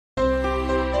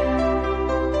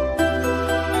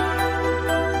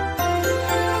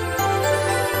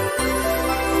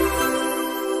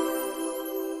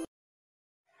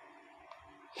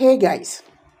Hey guys,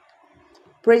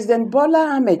 President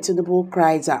Bola Ahmed Tinubu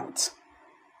cries out.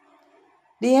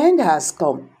 The end has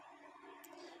come.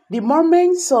 The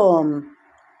moment some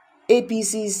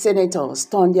APC senators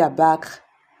turned their back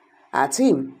at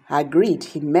him, agreed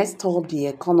he messed up the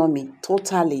economy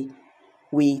totally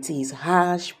with his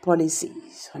harsh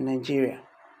policies on Nigeria.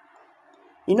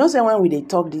 You know, say when they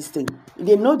talk this thing,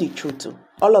 they know the truth too.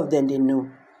 All of them, they know.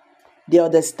 They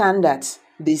understand that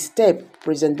the step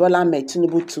President Bola Ahmed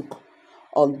Tinubu took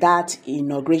on that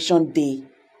inauguration day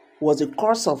was the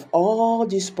cause of all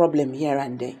this problem here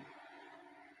and there.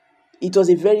 It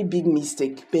was a very big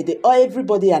mistake, but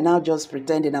everybody are now just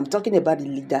pretending. I'm talking about the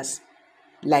leaders,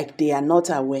 like they are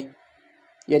not aware.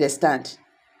 You understand?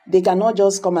 They cannot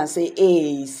just come and say,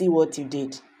 hey, see what you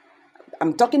did.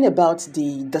 I'm talking about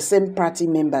the same party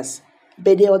members,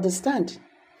 but they understand.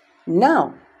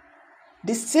 Now,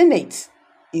 the Senate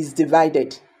is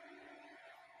divided.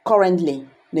 Currently,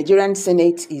 Nigerian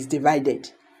Senate is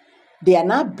divided. They are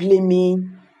now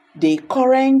blaming the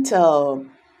current,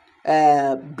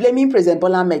 blaming President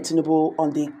Bola Ahmed Tinubu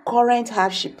on the current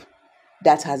hardship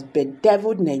that has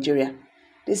bedeviled Nigeria.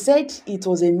 They said it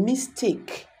was a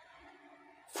mistake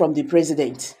from the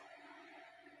president.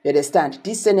 You understand?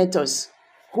 These senators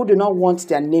who do not want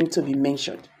their name to be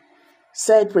mentioned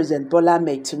said President Bola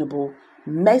Ahmed Tinubu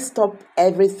messed up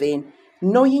everything,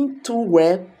 knowing too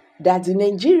well that in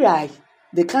Nigeria,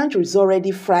 the country is already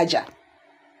fragile.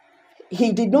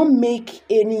 He did not make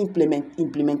any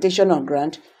implementation on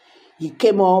ground. He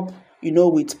came up,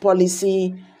 with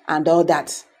policy and all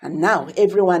that. And now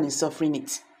everyone is suffering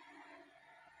it.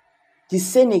 The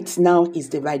Senate now is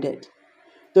divided.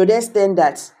 To the extent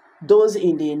that those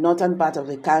in the northern part of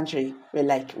the country were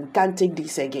like, we can't take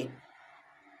this again.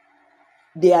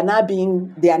 They are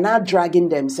now dragging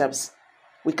themselves.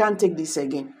 We can't take this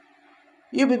again.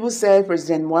 You people said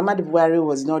President Muhammadu Buhari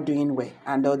was not doing well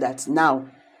and all that. Now,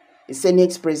 a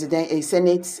Senate president, a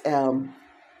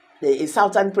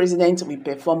Southern president will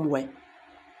perform well.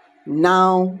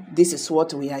 Now, this is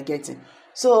what we are getting.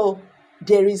 So,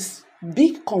 there is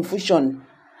big confusion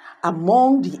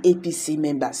among the APC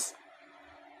members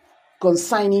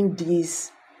concerning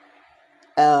this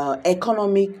Nigerian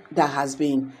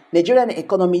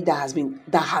economy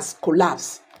that has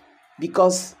collapsed,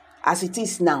 because as it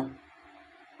is now,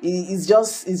 it's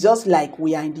just like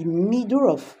we are in the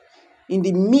middle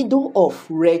of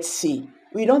Red Sea.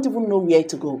 We don't even know where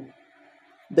to go.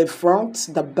 The front,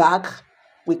 the back,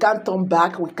 we can't turn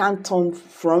back, we can't turn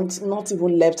front, not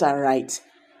even left and right.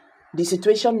 The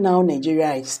situation now,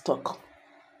 Nigeria is stuck.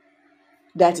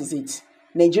 That is it.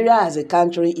 Nigeria as a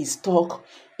country is stuck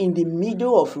in the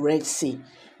middle of Red Sea,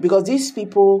 because these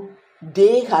people,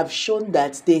 they have shown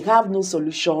that they have no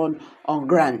solution on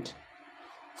ground.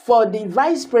 For the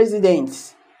vice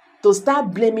president to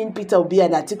start blaming Peter Obi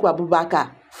and Atiku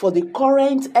Abubakar for the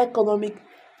current economic,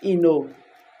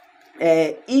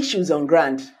 issues on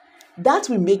ground, that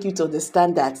will make you to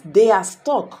understand that they are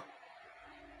stuck.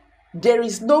 There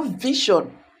is no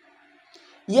vision.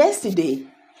 Yesterday,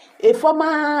 a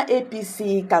former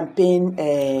APC campaign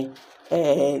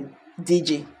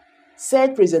DJ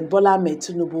said President Bola Ahmed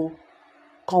Tinubu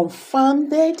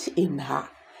confided in her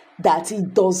that he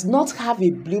does not have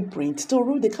a blueprint to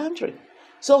rule the country.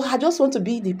 So I just want to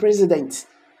be the president.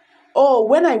 Oh,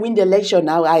 when I win the election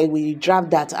now, I will draft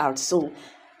that out. So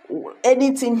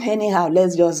anything, anyhow,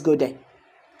 let's just go there.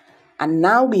 And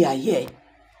now we are here.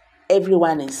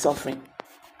 Everyone is suffering.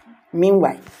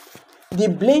 Meanwhile, the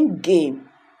blame game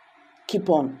keep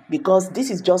on, because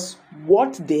this is just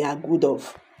what they are good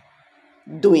of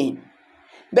doing.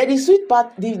 But the sweet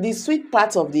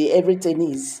part of the everything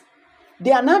is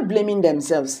they are not blaming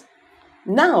themselves.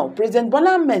 Now, President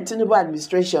Bola Ahmed Tinubu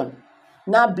administration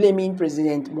now blaming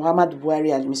President Muhammadu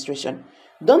Buhari administration.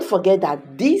 Don't forget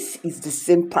that this is the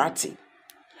same party.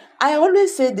 I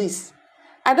always say this.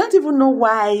 I don't even know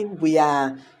why we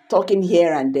are talking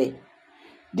here and there.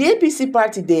 The APC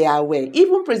party, they are aware.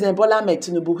 Even President Bola Ahmed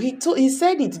Tinubu, he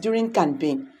said it during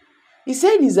campaign. He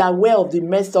said he's aware of the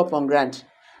messed up on ground.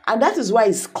 And that is why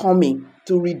he's coming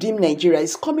to redeem Nigeria.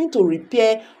 He's coming to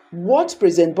repair what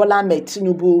President Bola Ahmed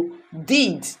Tinubu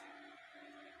did.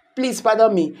 Please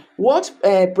pardon me. What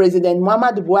President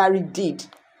Muhammadu Buhari did.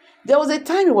 There was a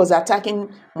time he was attacking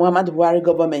Muhammadu Buhari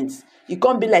government. You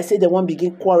can't be like, say they won't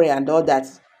begin quarrel and all that,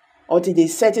 until they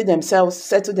settle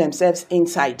themselves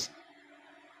inside.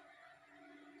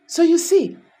 So you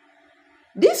see,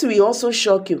 this will also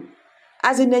shock you.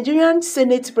 As the Nigerian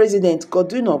Senate President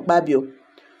Godwin Akpabio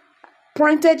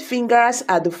pointed fingers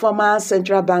at the former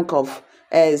Central Bank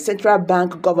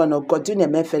Governor Godwin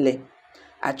Emefiele,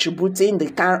 attributing the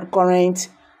current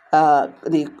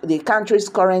the country's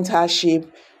current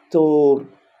hardship to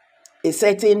a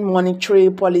certain monetary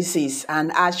policies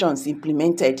and actions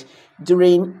implemented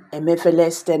during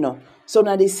Emefiele's tenure. So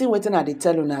now they see wetin I dey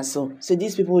tell una so. So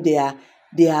these people they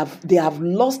have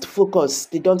lost focus.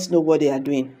 They don't know what they are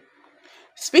doing.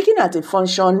 Speaking at a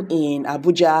function in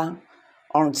Abuja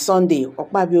on Sunday,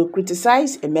 Okpabio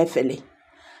criticized Emefiele,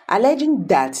 alleging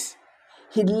that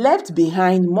he left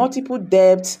behind multiple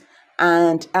debts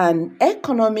and an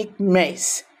economic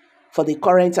mess for the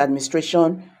current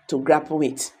administration to grapple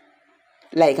with.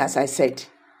 Like as I said,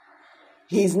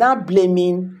 he is now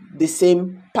blaming the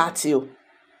same party.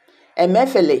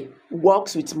 Emefiele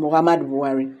works with Muhammadu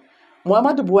Buhari.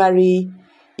 Muhammadu Buhari,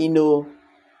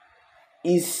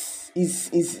 is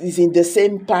in the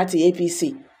same party,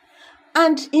 APC.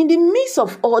 And in the midst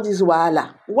of all this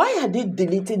wahala, why are they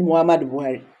deleting Muhammadu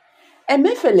Buhari?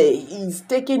 Emefiele is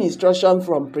taking instruction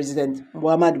from President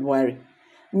Muhammadu Buhari.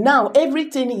 Now,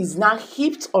 everything is now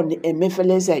heaped on the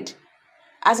Emefiele's head.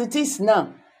 As it is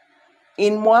now,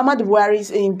 in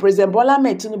President Bola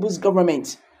Ahmed Tinubu's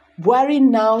government, Buhari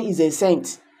now is a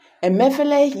saint.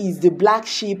 Emefiele is the black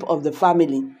sheep of the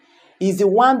family. He's the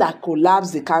one that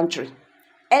collapsed the country.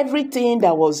 Everything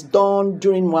that was done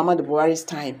during Muhammadu Buhari's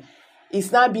time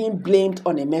is now being blamed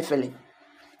on Emefiele.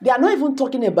 They are not even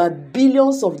talking about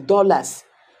billions of dollars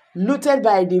looted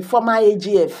by the former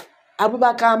AGF,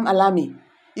 Abubakar Alami.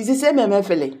 It's the same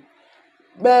Emefiele.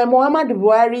 Muhammadu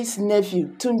Buhari's nephew,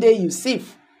 Tunde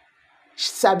Yusuf,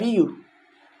 Sabiu,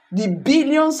 the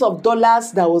billions of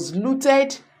dollars that was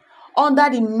looted under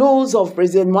the nose of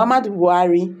President Muhammadu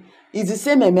Buhari is the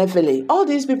same Emefiele. All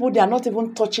these people, they are not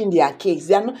even touching their case.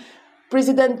 They are not.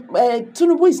 President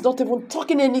TINUBU is not even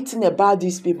talking anything about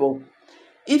these people.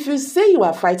 If you say you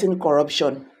are fighting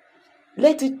corruption,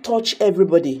 let it touch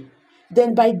everybody.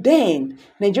 Then by then,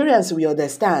 Nigerians will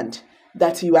understand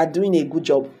that you are doing a good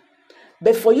job.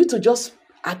 But for you to just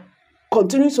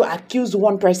continue to accuse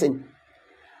one person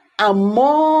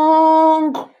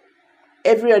among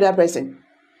every other person,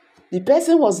 the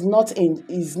person is not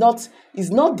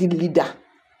the leader.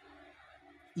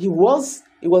 He was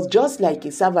just like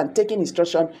a servant taking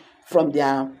instruction from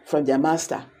their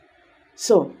master.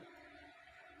 So,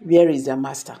 where is their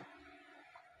master?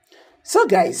 So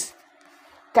guys,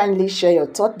 kindly share your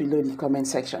thought below the comment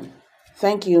section.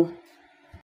 Thank you.